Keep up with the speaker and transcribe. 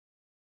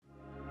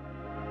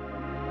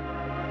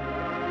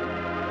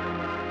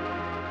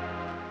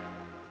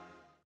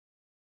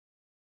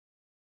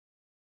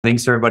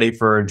Thanks everybody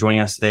for joining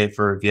us today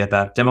for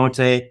VFF Demo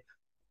Day.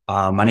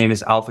 My name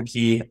is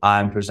alphakṟY.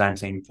 I'm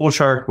presenting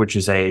Poolshark, which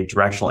is a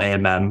directional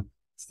AMM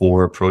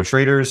for pro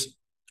traders.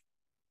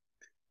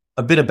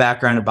 A bit of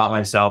background about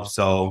myself.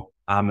 So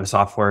I'm a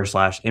software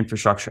 /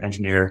 infrastructure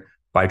engineer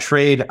by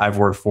trade. I've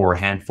worked for a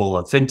handful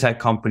of fintech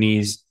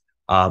companies,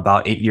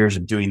 about 8 years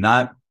of doing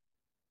that.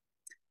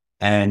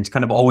 And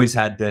kind of always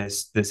had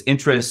this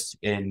interest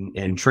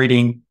in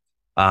trading.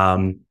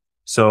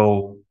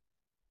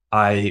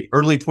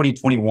 Early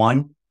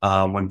 2021,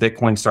 when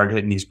Bitcoin started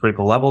hitting these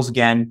critical levels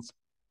again,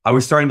 I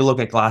was starting to look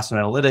at Glass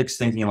Analytics,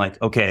 thinking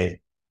like, okay,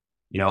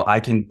 I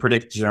can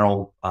predict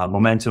general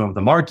momentum of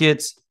the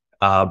markets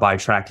by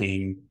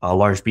tracking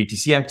large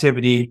BTC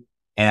activity.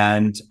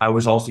 And I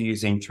was also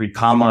using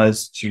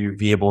alphak겪's to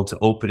be able to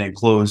open and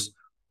close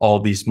all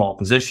these small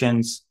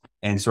positions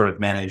and sort of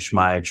manage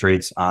my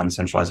trades on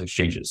centralized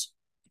exchanges.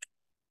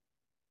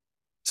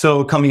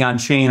 So coming on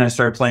chain, I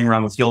started playing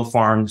around with yield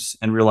farms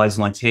and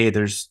realizing like, hey,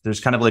 there's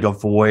kind of like a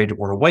void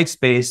or a white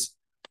space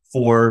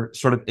for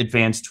sort of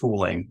advanced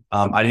tooling.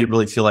 I didn't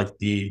really feel like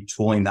the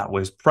tooling that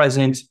was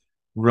present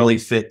really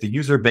fit the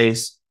user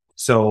base.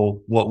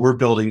 So what we're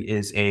building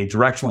is a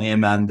directional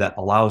AMM that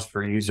allows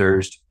for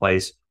users to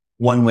place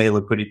one-way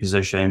liquidity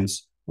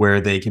positions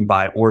where they can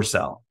buy or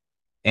sell.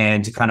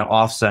 And to kind of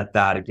offset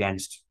that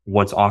against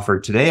what's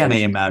offered today on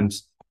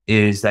AMMs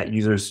is that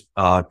users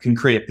can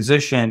create a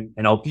position,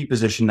 an LP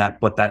position,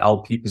 but that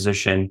LP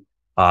position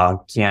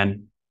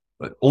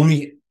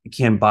only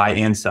can buy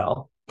and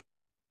sell.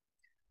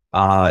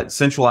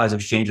 Centralized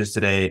exchanges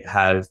today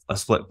have a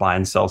split buy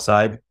and sell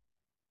side.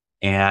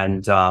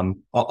 And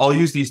I'll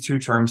use these two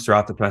terms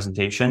throughout the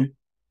presentation.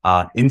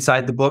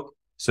 Inside the book.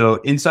 So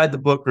inside the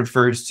book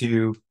refers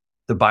to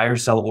the buy or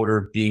sell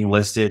order being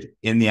listed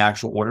in the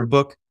actual order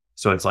book.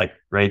 So it's like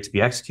ready to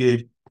be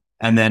executed.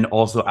 And then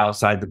also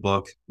outside the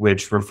book,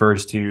 which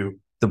refers to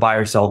the buy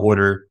or sell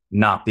order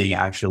not being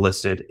actually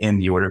listed in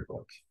the order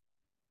book,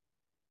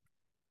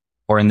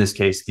 or in this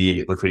case,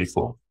 the liquidity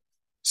pool.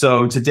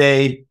 So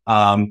today, in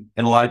a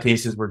lot of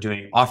cases, we're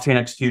doing off-chain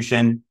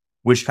execution,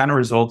 which kind of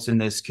results in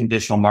this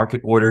conditional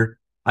market order.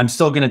 I'm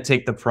still going to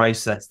take the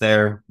price that's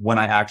there when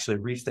I actually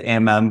reach the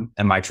AMM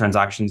and my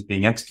transactions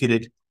being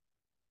executed.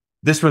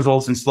 This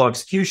results in slow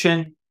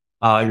execution.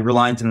 You're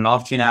reliant on an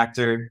off-chain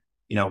actor,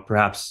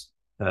 perhaps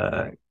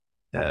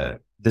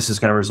this is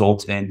going to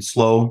result in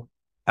slow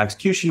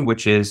execution,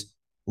 which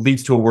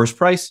leads to a worse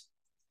price.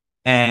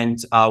 And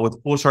with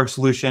the Poolshark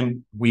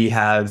solution, we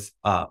have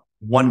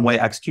one-way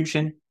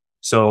execution.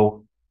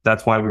 So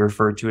that's why we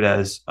refer to it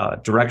as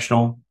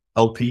directional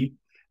LP.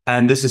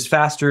 And this is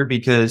faster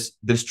because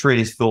this trade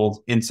is filled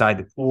inside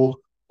the pool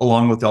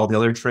along with all the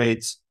other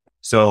trades.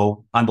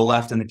 So on the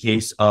left, in the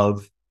case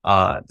of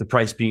the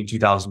price being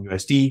 2000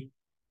 USD,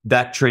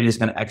 that trade is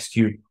going to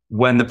execute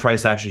when the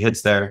price actually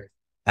hits there.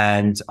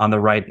 And on the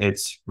right,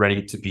 it's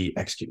ready to be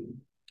executed.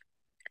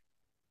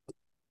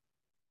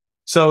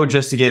 So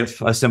just to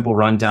give a simple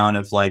rundown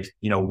of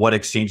what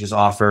exchanges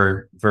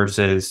offer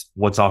versus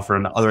what's offered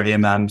in other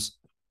AMMs,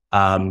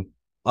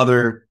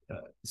 other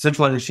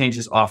centralized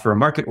exchanges offer a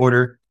market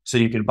order. So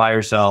you can buy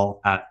or sell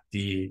at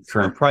the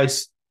current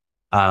price,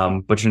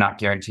 but you're not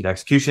guaranteed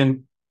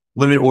execution.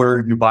 Limit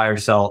order, you buy or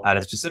sell at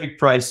a specific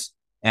price,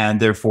 and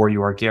therefore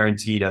you are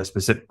guaranteed a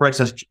specific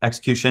price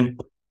execution.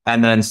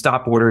 And then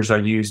stop orders are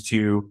used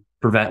to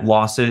prevent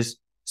losses.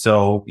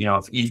 So,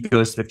 if ETH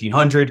goes to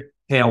 1500,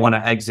 hey, I want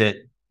to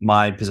exit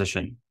my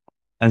position.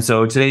 And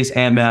so today's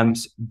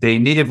AMMs, they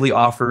natively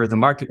offer the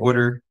market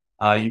order.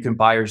 You can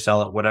buy or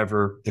sell at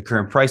whatever the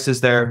current price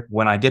is there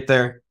when I get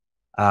there.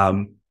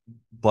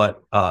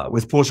 But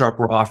with Poolshark,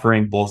 we're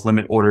offering both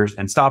limit orders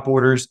and stop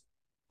orders.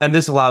 And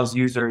this allows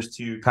users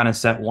to kind of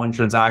set one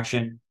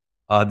transaction.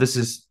 This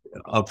is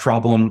a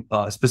problem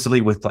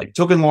specifically with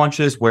token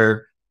launches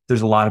where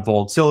there's a lot of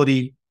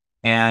volatility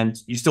and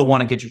you still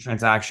want to get your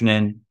transaction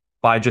in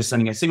by just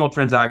sending a single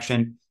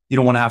transaction. You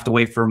don't want to have to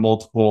wait for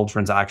multiple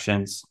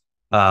transactions,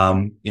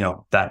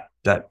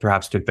 that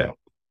perhaps could fail.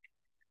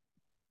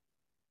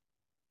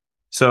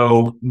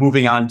 So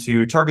moving on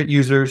to target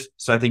users.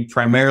 So I think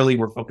primarily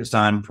we're focused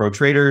on pro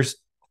traders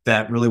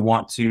that really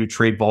want to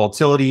trade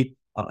volatility,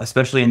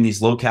 especially in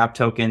these low cap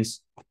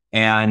tokens,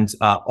 and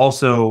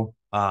also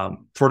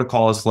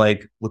protocols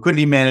like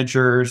liquidity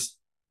managers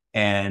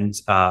and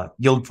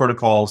yield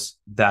protocols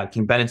that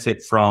can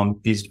benefit from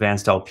these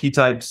advanced LP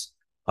types.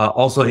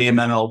 Also AMM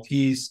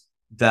LPs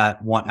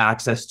that want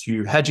access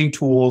to hedging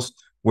tools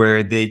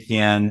where they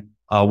can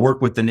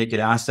work with the naked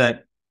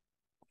asset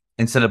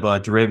instead of a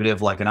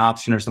derivative like an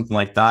option or something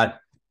like that.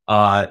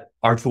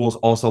 Our tools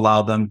also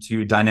allow them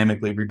to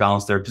dynamically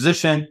rebalance their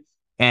position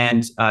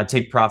and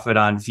take profit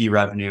on fee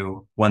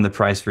revenue when the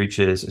price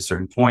reaches a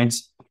certain point.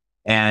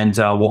 And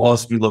we'll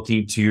also be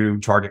looking to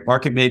target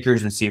market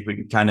makers and see if we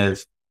can kind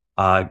of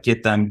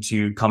get them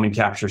to come and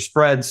capture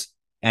spreads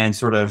and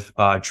sort of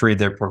trade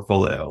their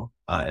portfolio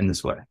in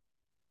this way.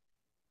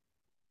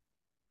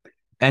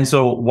 And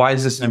so why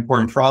is this an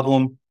important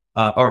problem?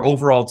 Our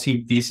overall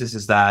team thesis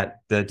is that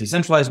the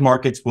decentralized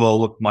markets will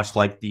look much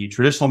like the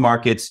traditional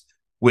markets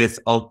with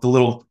the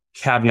little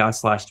caveat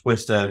slash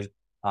twist of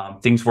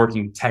things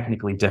working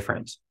technically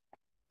different.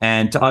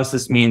 And to us,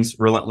 this means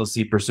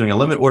relentlessly pursuing a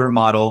limit order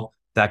model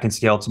that can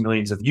scale to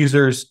millions of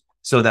users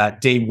so that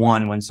day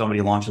one, when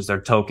somebody launches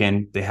their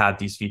token, they have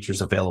these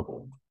features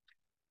available.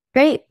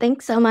 Great.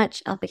 Thanks so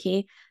much,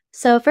 alphakey.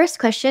 So first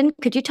question,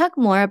 could you talk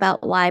more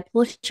about why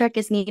Poolshark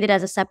is needed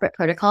as a separate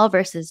protocol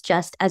versus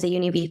just as a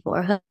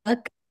UniV4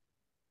 hook?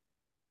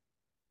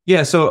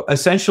 Yeah, so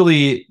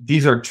essentially,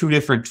 these are two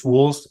different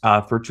tools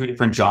for two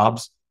different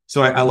jobs.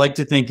 So I like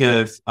to think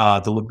of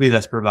the liquidity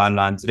that's provided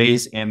on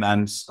today's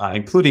AMMs,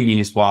 including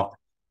Uniswap,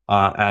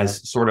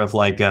 as sort of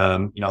like,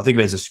 think of it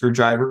as a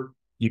screwdriver.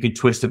 You can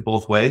twist it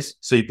both ways.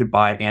 So you could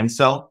buy and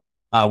sell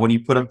when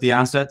you put up the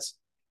assets.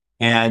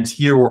 And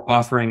here we're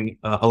offering,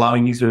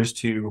 allowing users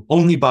to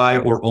only buy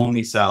or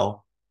only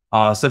sell,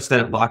 such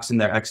that it locks in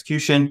their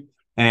execution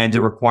and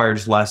it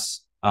requires less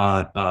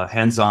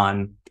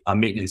hands-on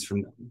maintenance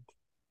from them.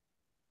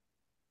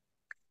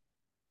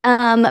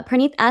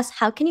 Praneeth asks,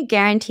 how can you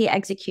guarantee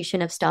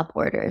execution of stop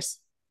orders?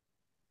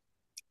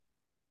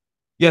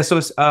 Yeah, so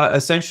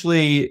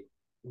essentially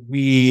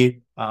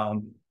we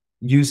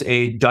use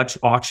a Dutch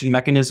auction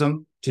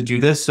mechanism to do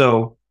this.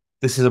 So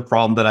this is a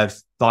problem that I've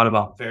thought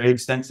about very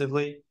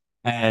extensively.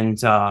 And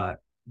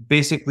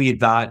basically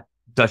that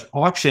Dutch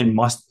auction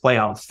must play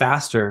out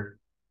faster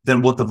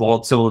than what the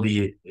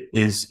volatility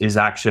is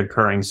actually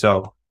occurring.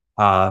 So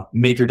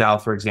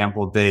MakerDAO, for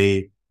example,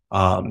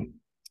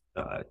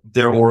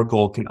 their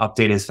Oracle can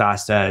update as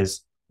fast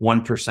as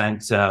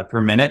 1%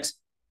 per minute.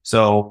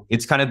 So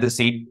it's kind of the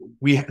same.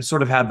 We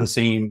sort of have the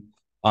same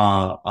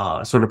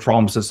sort of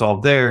problems to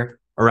solve there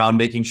around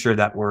making sure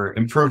that we're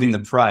improving the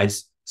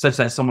price such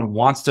that someone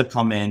wants to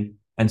come in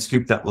and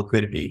scoop that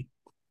liquidity.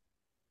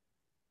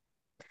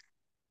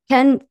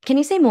 Can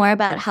you say more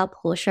about how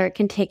Poolshark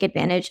can take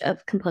advantage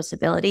of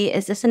composability?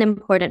 Is this an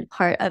important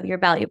part of your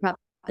value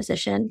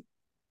proposition?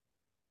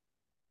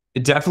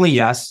 Definitely,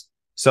 yes.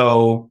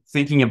 So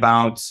thinking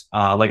about,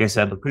 like I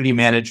said, liquidity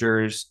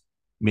managers,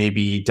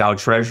 maybe DAO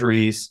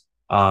treasuries,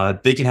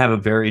 they can have a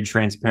very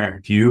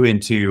transparent view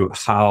into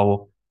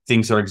how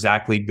things are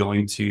exactly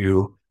going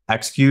to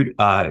execute.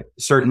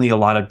 Certainly a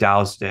lot of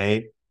DAOs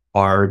today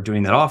are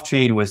doing that off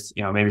chain with,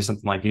 maybe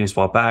something like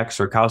UniswapX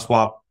or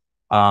CowSwap.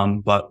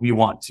 But we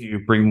want to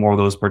bring more of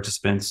those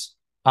participants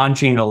on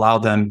chain and allow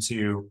them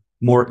to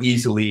more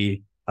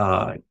easily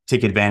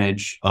take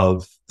advantage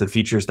of the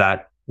features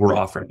that we're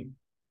offering.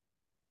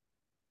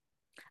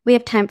 We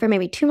have time for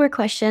maybe two more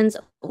questions.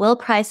 Will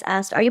Price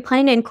asked, are you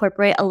planning to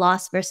incorporate a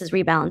loss versus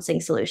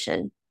rebalancing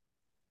solution?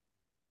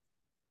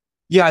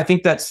 Yeah, I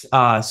think that's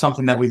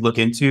something that we look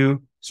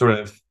into. Sort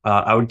of,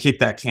 I would kick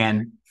that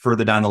can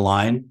further down the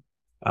line.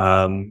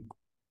 I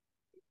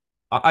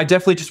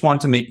definitely just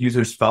want to make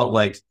users felt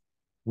like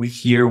we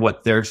hear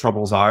what their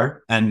troubles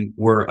are and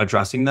we're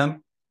addressing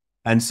them.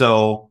 And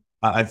so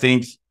I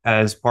think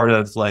as part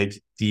of like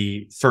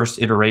the first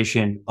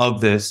iteration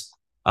of this,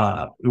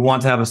 we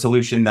want to have a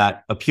solution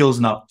that appeals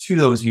enough to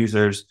those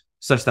users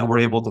such that we're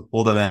able to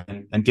pull them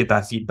in and get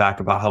that feedback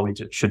about how we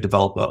should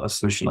develop a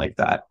solution like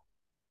that.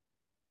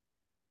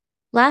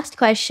 Last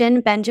question,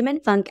 Benjamin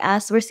Funk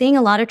asks, we're seeing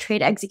a lot of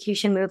trade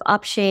execution move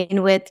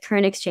off-chain with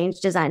current exchange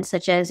designs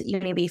such as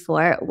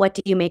UniV4. What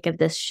do you make of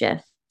this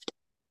shift?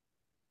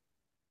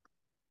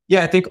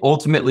 Yeah, I think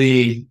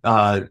ultimately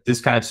this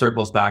kind of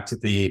circles back to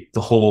the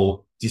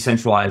whole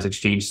decentralized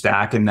exchange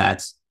stack, and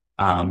that's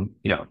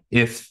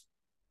if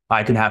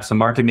I can have some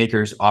market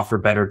makers offer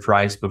better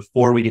price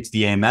before we get to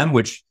the AMM,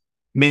 which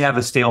may have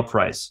a stale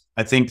price.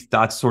 I think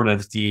that's sort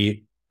of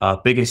the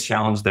biggest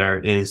challenge there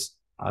is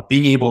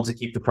being able to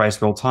keep the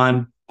price real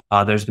time.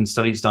 There's been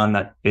studies done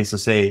that basically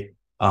say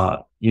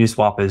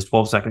Uniswap is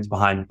 12 seconds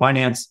behind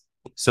Binance.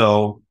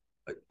 So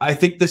I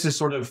think this is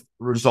sort of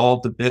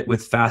resolved a bit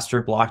with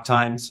faster block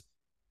times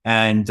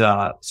and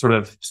sort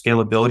of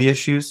scalability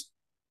issues.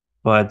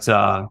 But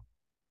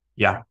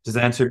yeah, does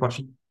that answer your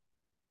question?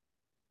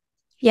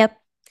 Yep.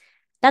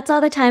 That's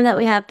all the time that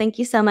we have. Thank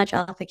you so much,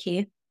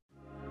 alphakṟY.